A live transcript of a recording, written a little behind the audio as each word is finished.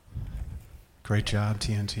Great job,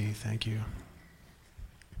 TNT. Thank you.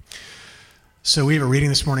 So we have a reading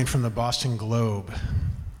this morning from the Boston Globe,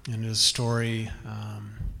 and it is a story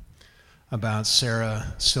about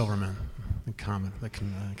Sarah Silverman, the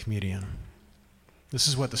comedian. This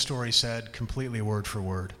is what the story said, completely word for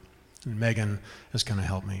word, and Megan is going to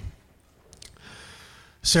help me.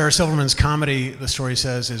 Sarah Silverman's comedy, the story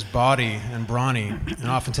says, is bawdy and brawny and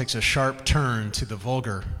often takes a sharp turn to the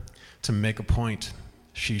vulgar to make a point.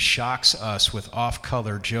 She shocks us with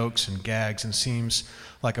off-color jokes and gags and seems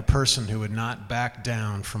like a person who would not back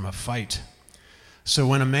down from a fight. So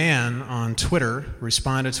when a man on Twitter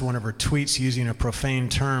responded to one of her tweets using a profane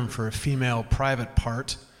term for a female private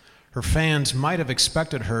part, her fans might have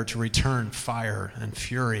expected her to return fire and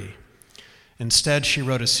fury. Instead, she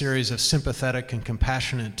wrote a series of sympathetic and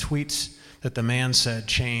compassionate tweets that the man said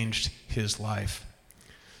changed his life.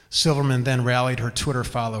 Silverman then rallied her Twitter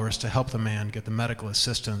followers to help the man get the medical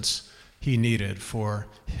assistance he needed for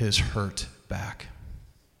his hurt back.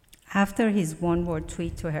 After his one-word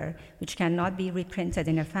tweet to her, which cannot be reprinted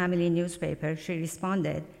in a family newspaper, she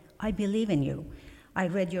responded, "I believe in you. I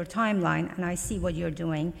read your timeline and I see what you're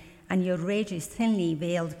doing, and your rage is thinly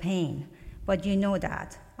veiled pain. But you know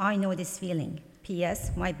that. I know this feeling.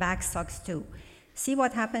 P.S. My back sucks too. See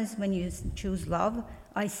what happens when you choose love?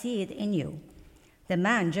 I see it in you." The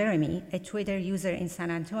man, Jeremy, a Twitter user in San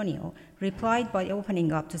Antonio, replied by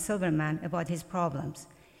opening up to Silverman about his problems.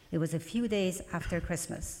 It was a few days after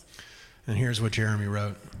Christmas. And here's what Jeremy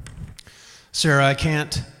wrote. "Sarah, I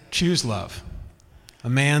can't choose love. A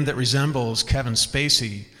man that resembles Kevin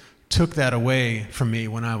Spacey took that away from me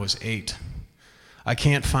when I was 8. I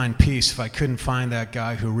can't find peace if I couldn't find that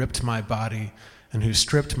guy who ripped my body and who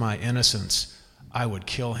stripped my innocence. I would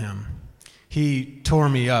kill him. He tore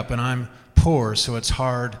me up, and I'm poor, so it's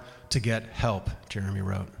hard to get help," Jeremy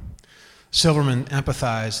wrote. Silverman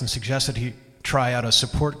empathized and suggested he try out a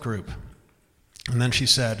support group. And then she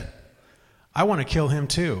said, "I want to kill him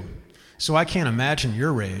too, so I can't imagine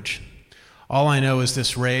your rage. All I know is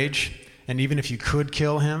this rage, and even if you could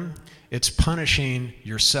kill him, it's punishing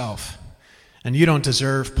yourself. And you don't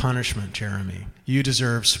deserve punishment, Jeremy. You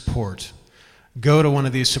deserve support. Go to one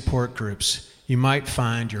of these support groups. You might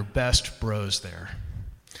find your best bros there."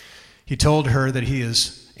 He told her that he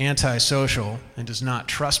is antisocial and does not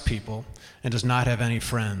trust people and does not have any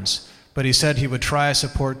friends, but he said he would try a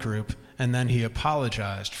support group, and then he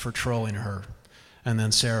apologized for trolling her. And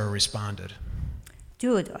then Sarah responded,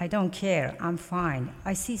 "Dude, I don't care. I'm fine.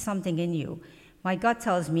 I see something in you. My gut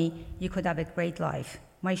tells me you could have a great life.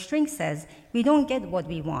 My shrink says we don't get what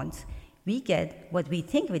we want. We get what we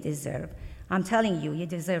think we deserve. I'm telling you, you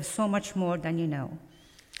deserve so much more than you know."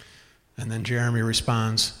 And then Jeremy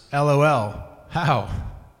responds, "LOL, how?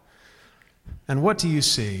 And what do you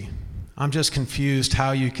see? I'm just confused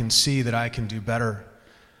how you can see that I can do better.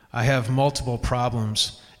 I have multiple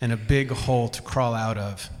problems and a big hole to crawl out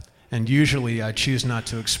of, and usually I choose not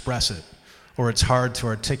to express it, or it's hard to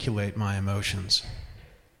articulate my emotions."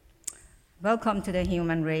 Welcome to the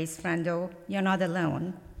human race, friendo. You're not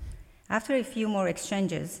alone. After a few more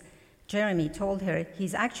exchanges, Jeremy told her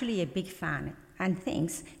he's actually a big fan and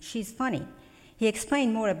thinks she's funny. He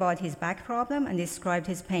explained more about his back problem and described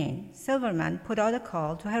his pain. Silverman put out a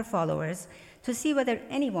call to her followers to see whether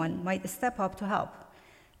anyone might step up to help.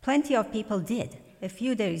 Plenty of people did. A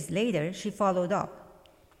few days later, she followed up.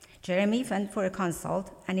 Jeremy went for a consult,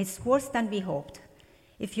 and it's worse than we hoped.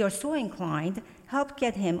 If you're so inclined, help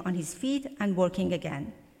get him on his feet and working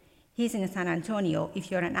again. He's in San Antonio if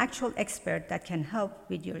you're an actual expert that can help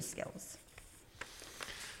with your skills.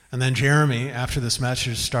 And then Jeremy, after this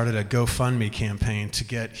message, started a GoFundMe campaign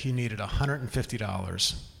he needed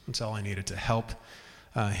 $150. That's all I needed to help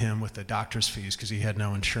him with the doctor's fees because he had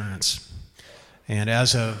no insurance. And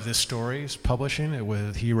as of this story's publishing,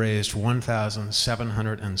 he raised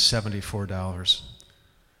 $1,774.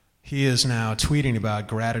 He is now tweeting about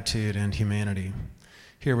gratitude and humanity.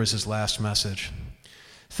 Here was his last message.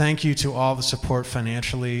 "Thank you to all the support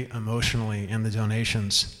financially, emotionally, and the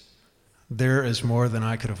donations. There is more than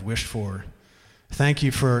I could have wished for. Thank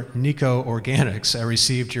you for Nico Organics. I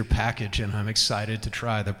received your package, and I'm excited to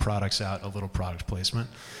try the products out." A little product placement.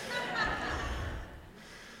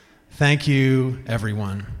 "Thank you,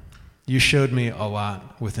 everyone. You showed me a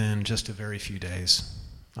lot within just a very few days.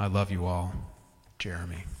 I love you all.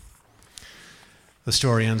 Jeremy." The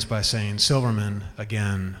story ends by saying Silverman,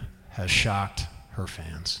 again, has shocked her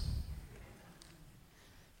fans.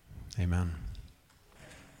 Amen.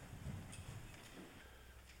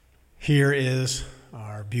 Here is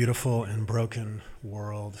our beautiful and broken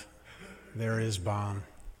world. There is balm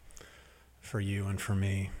for you and for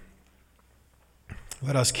me.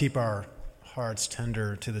 Let us keep our hearts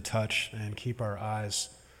tender to the touch and keep our eyes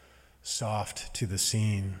soft to the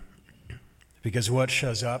scene. Because what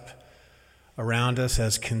shows up around us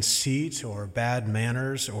as conceit or bad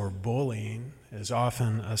manners or bullying is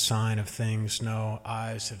often a sign of things no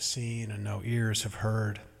eyes have seen and no ears have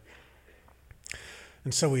heard.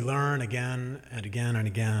 And so we learn again and again and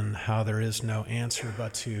again how there is no answer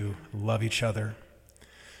but to love each other.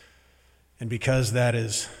 And because that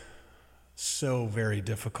is so very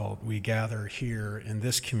difficult, we gather here in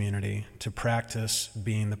this community to practice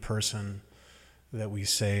being the person that we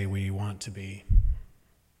say we want to be.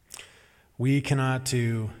 We cannot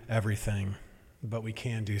do everything, but we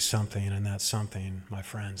can do something, and that something, my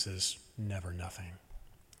friends, is never nothing.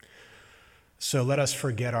 So let us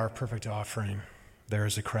forget our perfect offering. There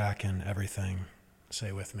is a crack in everything.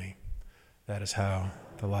 Say with me, that is how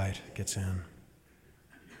the light gets in.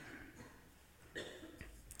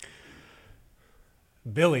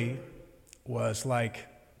 Billy was like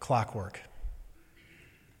clockwork.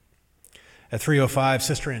 At 3:05,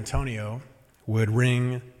 Sister Antonio would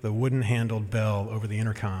ring the wooden-handled bell over the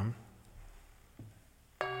intercom.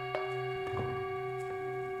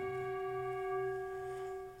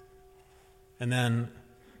 And then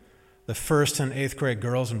the 1st and 8th grade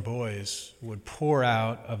girls and boys would pour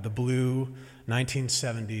out of the blue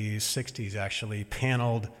 1970s, 60s actually,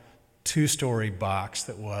 paneled 2-story box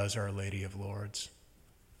that was Our Lady of Lourdes.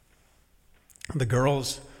 The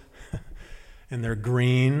girls in their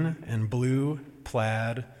green and blue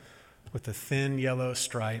plaid with the thin yellow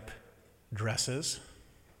stripe dresses,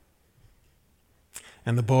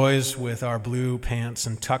 and the boys with our blue pants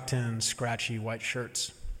and tucked-in scratchy white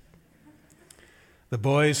shirts. The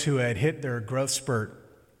boys who had hit their growth spurt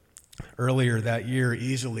earlier that year,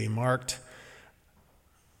 easily marked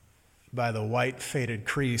by the white faded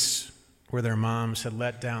crease where their moms had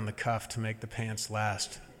let down the cuff to make the pants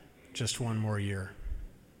last just one more year.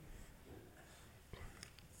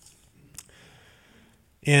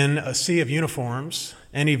 In a sea of uniforms,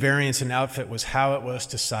 any variance in outfit was how it was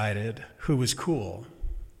decided who was cool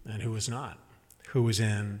and who was not, who was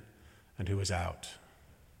in and who was out.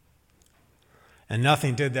 And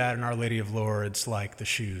nothing did that in Our Lady of Lourdes like the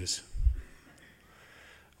shoes,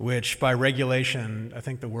 which by regulation, I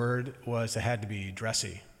think the word was it had to be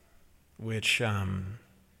dressy, which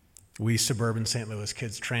we suburban St. Louis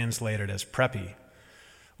kids translated as preppy,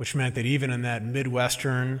 which meant that even in that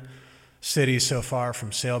Midwestern city so far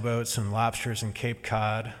from sailboats and lobsters and Cape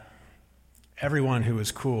Cod, everyone who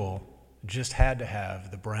was cool just had to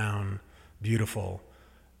have the brown, beautiful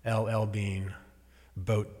L.L. Bean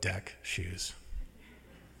boat deck shoes.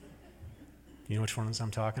 You know which ones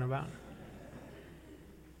I'm talking about?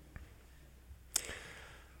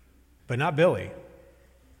 But not Billy.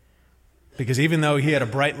 Because even though he had a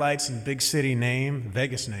bright lights and big city name,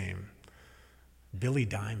 Vegas name, Billy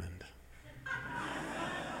Diamond.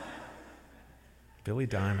 Billy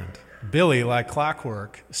Diamond. Billy, like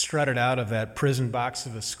clockwork, strutted out of that prison box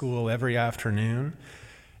of a school every afternoon,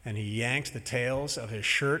 and he yanked the tails of his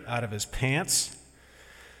shirt out of his pants,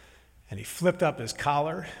 and he flipped up his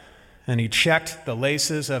collar, and he checked the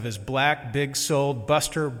laces of his black, big-soled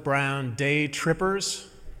Buster Brown day trippers,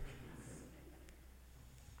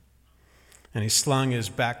 and he slung his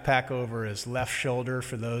backpack over his left shoulder.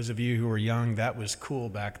 For those of you who were young, that was cool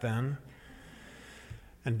back then.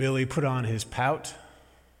 And Billy put on his pout,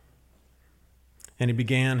 and he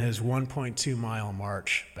began his 1.2-mile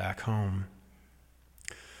march back home.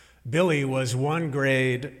 Billy was 1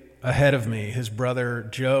 grade ahead of me. His brother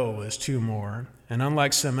Joe was 2 more. And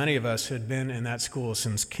unlike so many of us who had been in that school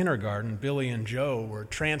since kindergarten, Billy and Joe were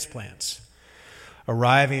transplants,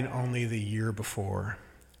 arriving only the year before,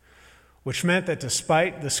 which meant that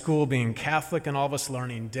despite the school being Catholic and all of us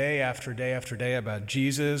learning day after day after day about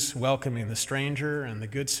Jesus, welcoming the stranger and the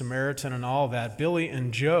Good Samaritan and all that, Billy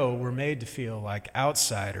and Joe were made to feel like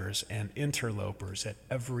outsiders and interlopers at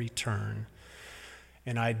every turn.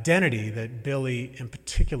 An identity that Billy in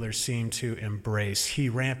particular seemed to embrace, he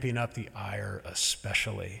ramping up the ire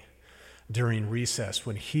especially during recess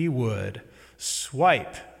when he would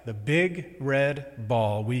swipe the big red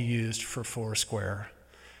ball we used for Foursquare,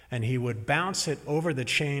 and he would bounce it over the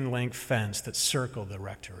chain-link fence that circled the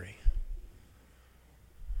rectory.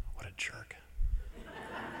 What a jerk.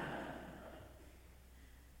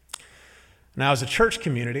 Now, as a church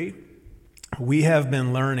community, we have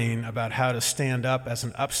been learning about how to stand up as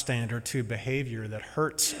an upstander to behavior that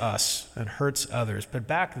hurts us and hurts others. But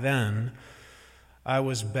back then, I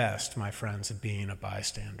was best, my friends, at being a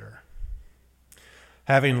bystander.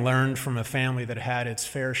 Having learned from a family that had its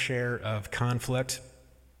fair share of conflict,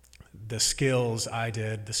 the skills I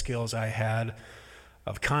had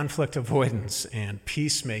of conflict avoidance and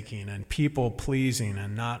peacemaking and people pleasing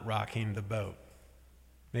and not rocking the boat.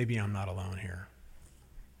 Maybe I'm not alone here.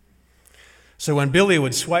 So when Billy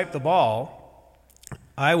would swipe the ball,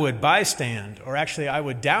 I would bystand, or actually I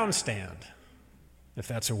would downstand, if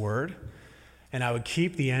that's a word, and I would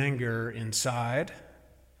keep the anger inside,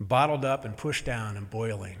 bottled up and pushed down and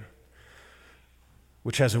boiling,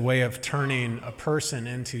 which has a way of turning a person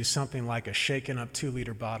into something like a shaken up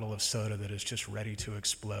 2-liter bottle of soda that is just ready to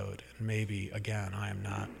explode. And maybe, again, I am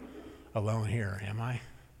not alone here, am I?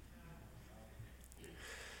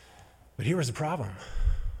 But here was the problem.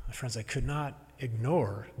 My friends, I could not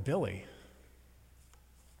ignore Billy.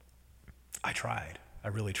 I tried. I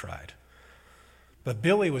really tried. But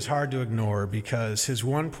Billy was hard to ignore because his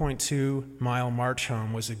 1.2-mile march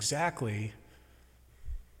home was exactly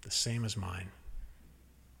the same as mine.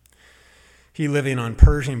 He living on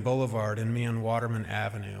Pershing Boulevard and me on Waterman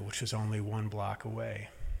Avenue, which is only 1 block away.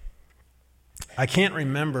 I can't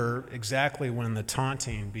remember exactly when the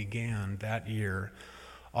taunting began that year.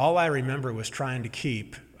 All I remember was trying to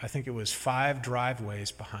keep, I think it was 5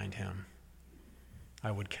 driveways behind him.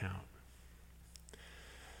 I would count.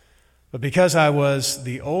 But because I was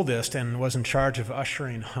the oldest and was in charge of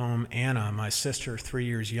ushering home Anna, my sister 3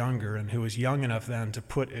 years younger, and who was young enough then to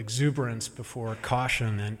put exuberance before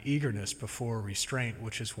caution and eagerness before restraint,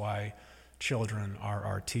 which is why children are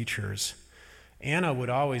our teachers, Anna would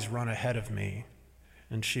always run ahead of me,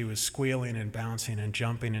 and she was squealing and bouncing and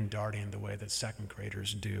jumping and darting the way that second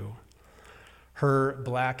graders do. Her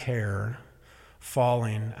black hair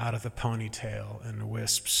falling out of the ponytail in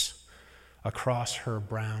wisps across her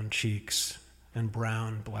brown cheeks and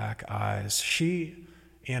brown black eyes. She,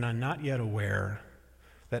 Anna, not yet aware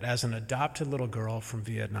that as an adopted little girl from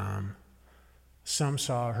Vietnam, some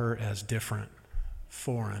saw her as different,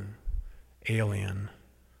 foreign, alien,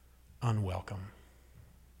 unwelcome.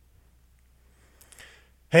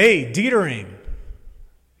 "Hey, Dietering,"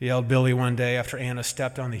 yelled Billy one day after Anna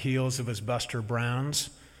stepped on the heels of his Buster Browns.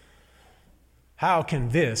 "How can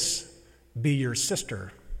this be your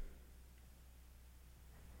sister?"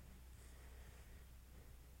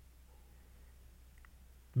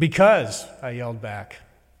 "Because," I yelled back,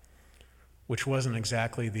 which wasn't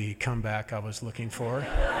exactly the comeback I was looking for.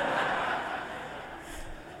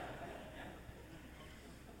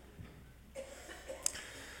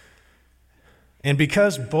 And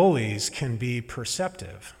because bullies can be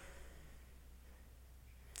perceptive,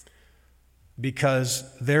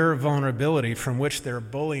 because their vulnerability from which their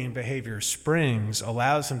bullying behavior springs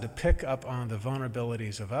allows them to pick up on the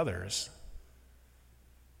vulnerabilities of others.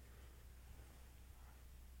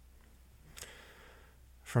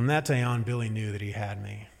 From that day on, Billy knew that he had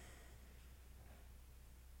me.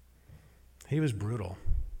 He was brutal.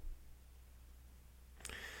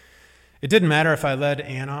 It didn't matter if I led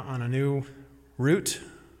Anna on a new route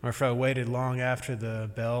or if I waited long after the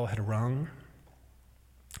bell had rung.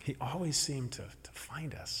 He always seemed to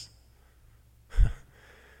find us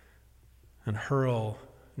and hurl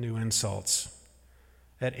new insults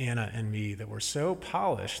at Anna and me that were so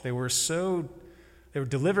polished, they were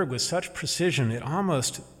delivered with such precision, it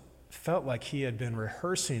almost felt like he had been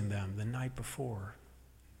rehearsing them the night before.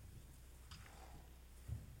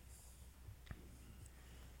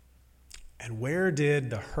 And where did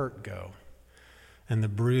the hurt go, and the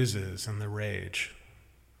bruises and the rage?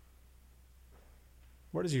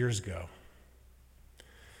 Where does yours go?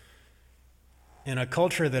 In a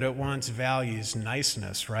culture that at once values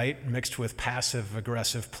niceness, right, mixed with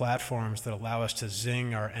passive-aggressive platforms that allow us to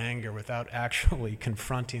zing our anger without actually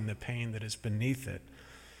confronting the pain that is beneath it,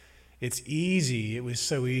 it was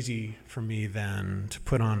so easy for me then to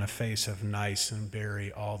put on a face of nice and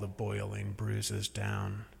bury all the boiling bruises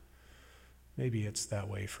down. Maybe it's that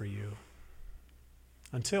way for you.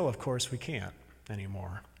 Until, of course, we can't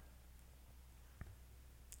anymore.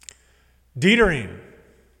 "Dietering,"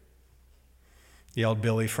 yelled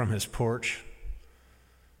Billy from his porch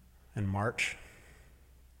in March.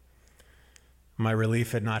 My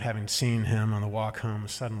relief at not having seen him on the walk home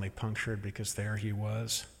was suddenly punctured because there he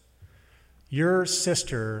was. "Your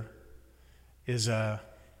sister is a..."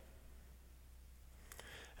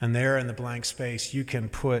 And there in the blank space, you can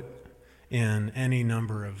put in any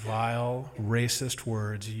number of vile, racist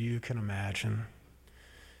words you can imagine.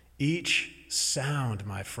 Each sound,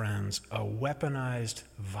 my friends, a weaponized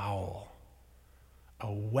vowel, a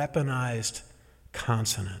weaponized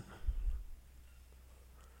consonant.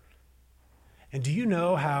 And do you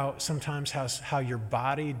know how sometimes your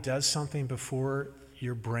body does something before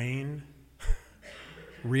your brain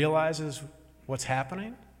realizes what's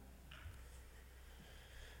happening?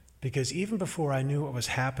 Because even before I knew what was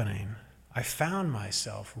happening, I found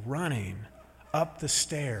myself running up the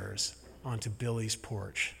stairs onto Billy's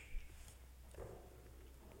porch.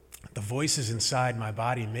 The voices inside my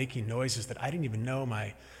body making noises that I didn't even know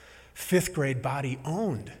my 5th grade body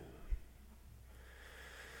owned.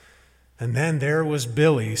 And then there was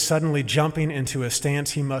Billy suddenly jumping into a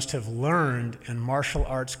stance he must have learned in martial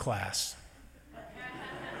arts class,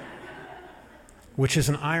 which is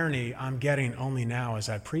an irony I'm getting only now as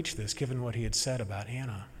I preach this, given what he had said about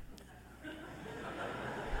Anna.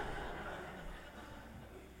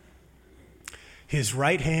 His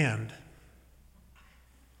right hand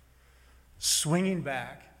swinging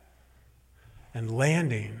back and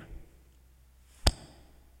landing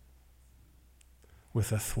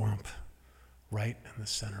with a thwomp right in the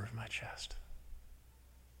center of my chest.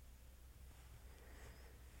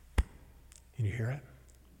 Can you hear it?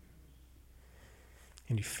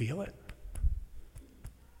 Can you feel it?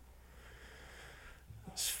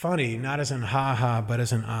 It's funny, not as in ha-ha, but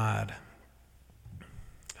as in odd,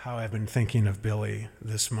 how I've been thinking of Billy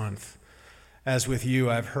this month. As with you,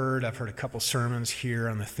 I've heard a couple sermons here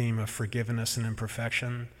on the theme of forgiveness and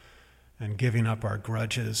imperfection and giving up our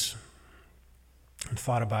grudges, and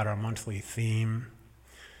thought about our monthly theme.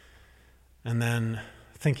 And then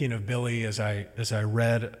thinking of Billy as I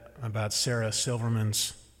read about Sarah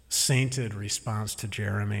Silverman's sainted response to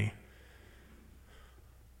Jeremy,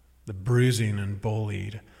 the bruising and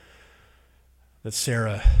bullied that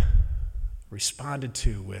Sarah responded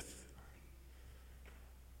to with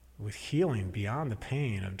healing beyond the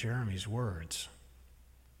pain of Jeremy's words.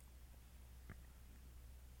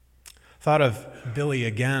 Thought of Billy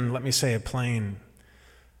again, let me say it plain,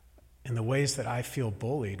 in the ways that I feel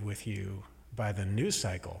bullied with you by the news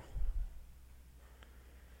cycle.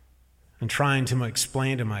 And trying to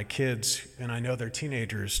explain to my kids, and I know they're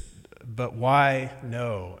teenagers, but why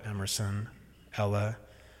no, Emerson, Ella,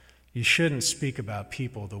 you shouldn't speak about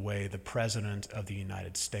people the way the President of the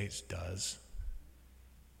United States does.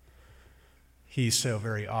 He's so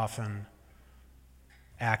very often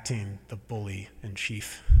acting the bully in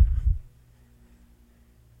chief.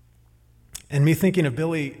 And me thinking of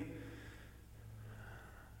Billy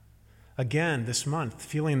again this month,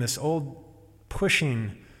 feeling this old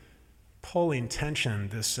pushing, pulling tension,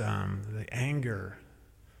 this the anger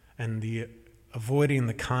and the avoiding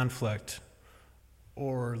the conflict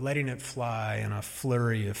or letting it fly in a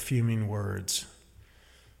flurry of fuming words.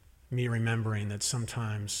 Me remembering that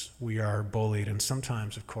sometimes we are bullied, and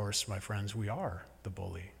sometimes, of course, my friends, we are the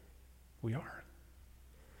bully. We are.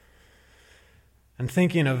 And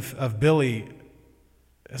thinking of Billy,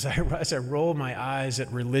 as I roll my eyes at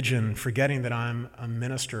religion, forgetting that I'm a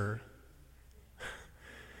minister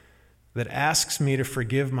that asks me to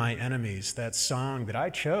forgive my enemies, that song that I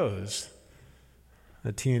chose,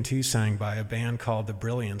 that TNT sang by a band called The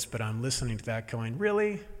Brilliants, but I'm listening to that going,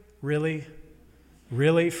 really? Really?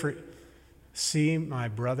 Really? See my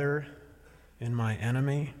brother in my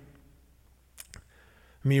enemy?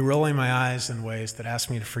 Me rolling my eyes in ways that ask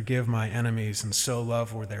me to forgive my enemies and sow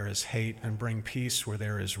love where there is hate and bring peace where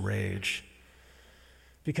there is rage.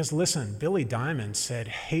 Because listen, Billy Diamond said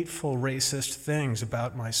hateful, racist things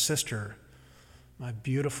about my sister, my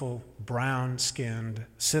beautiful, brown-skinned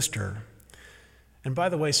sister. And by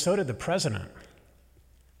the way, so did the president,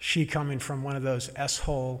 she coming from one of those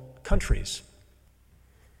S-hole countries.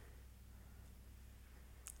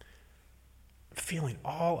 Feeling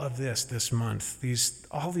all of this month,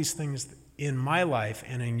 all these things in my life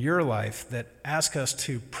and in your life that ask us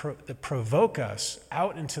that provoke us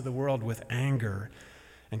out into the world with anger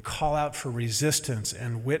and call out for resistance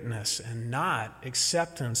and witness and not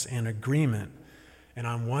acceptance and agreement. And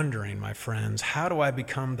I'm wondering, my friends, how do I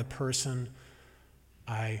become the person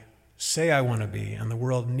I say I want to be and the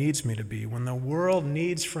world needs me to be when the world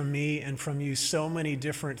needs from me and from you so many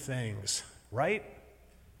different things, right?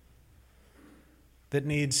 That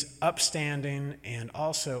needs upstanding and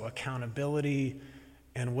also accountability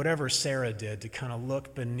and whatever Sarah did to kind of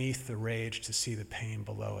look beneath the rage to see the pain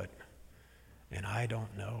below it. And I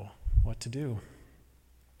don't know what to do.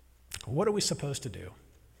 What are we supposed to do?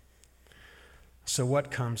 So what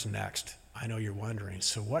comes next? I know you're wondering,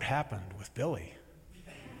 so what happened with Billy?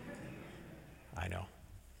 I know.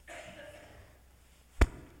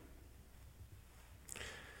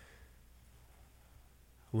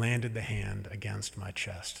 Landed the hand against my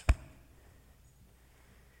chest.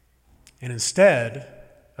 And instead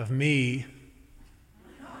of me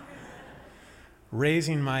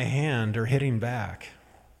raising my hand or hitting back,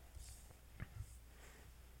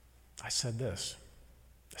 I said this.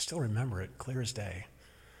 I still remember it clear as day.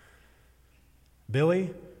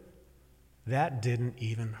 Billy, that didn't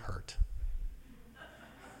even hurt.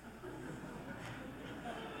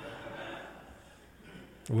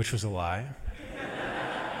 which was a lie.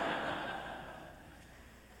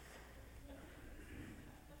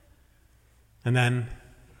 And then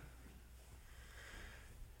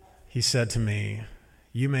he said to me,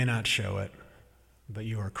 "You may not show it, but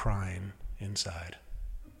you are crying inside."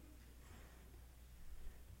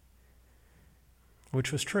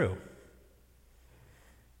 Which was true.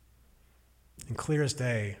 And clear as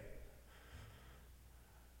day,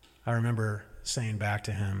 I remember saying back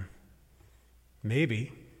to him,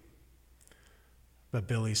 "Maybe, but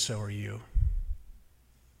Billy, so are you."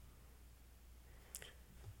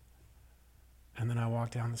 And then I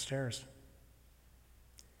walked down the stairs.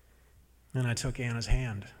 And I took Anna's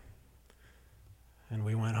hand. And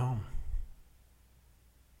we went home.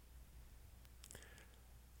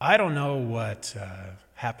 I don't know what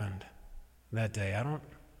happened that day. I don't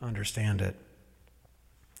understand it.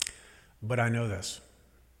 But I know this.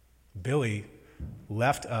 Billy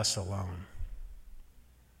left us alone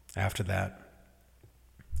after that.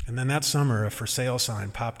 And then that summer, a for sale sign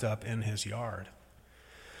popped up in his yard.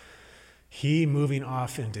 He moving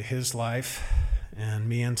off into his life, and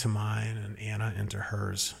me into mine, and Anna into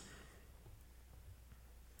hers.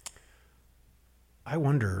 I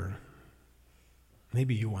wonder,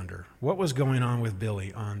 maybe you wonder, what was going on with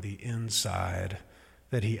Billy on the inside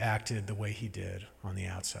that he acted the way he did on the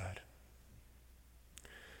outside?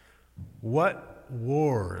 What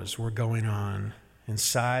wars were going on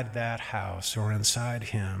inside that house or inside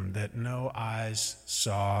him that no eyes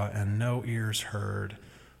saw and no ears heard,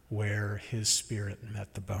 where his spirit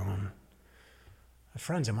met the bone?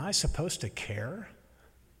 Friends, am I supposed to care?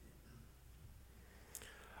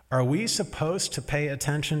 Are we supposed to pay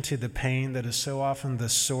attention to the pain that is so often the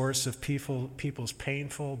source of people's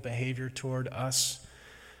painful behavior toward us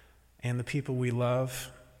and the people we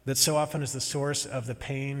love? That so often is the source of the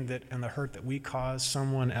pain and the hurt that we cause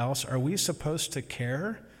someone else? Are we supposed to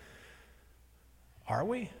care? Are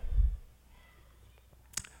we?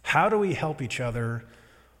 How do we help each other,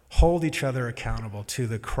 hold each other accountable to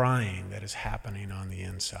the crying that is happening on the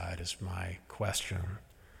inside is my question.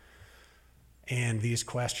 And these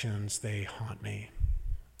questions, they haunt me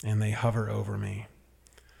and they hover over me,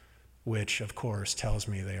 which of course tells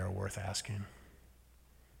me they are worth asking.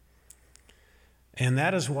 And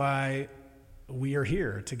that is why we are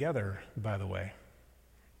here together, by the way.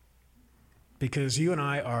 Because you and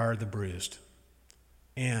I are the bruised.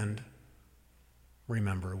 And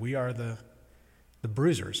remember, we are the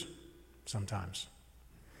bruisers sometimes.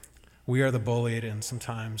 We are the bullied, and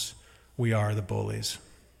sometimes we are the bullies.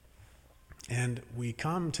 And we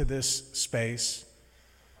come to this space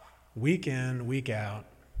week in, week out,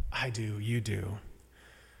 I do, you do,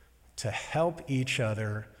 to help each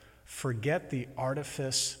other forget the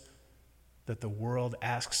artifice that the world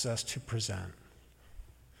asks us to present.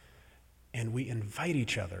 And we invite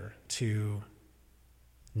each other to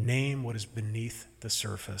name what is beneath the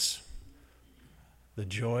surface. The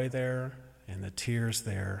joy there and the tears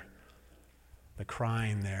there, the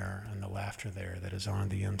crying there and the laughter there that is on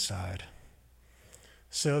the inside.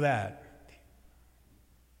 So that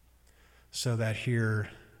here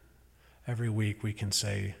every week we can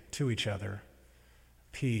say to each other,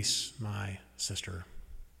 "Peace, my sister,"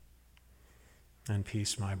 and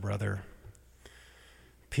 "Peace, my brother,"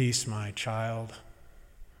 "Peace, my child,"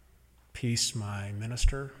 "Peace, my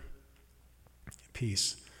minister,"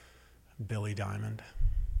 "Peace, Billy Diamond."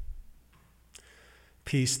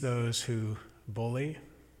 Peace those who bully,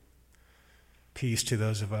 peace to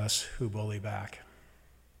those of us who bully back.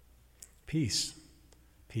 Peace,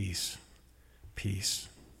 peace, peace,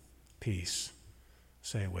 peace.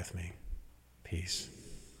 Say it with me. Peace.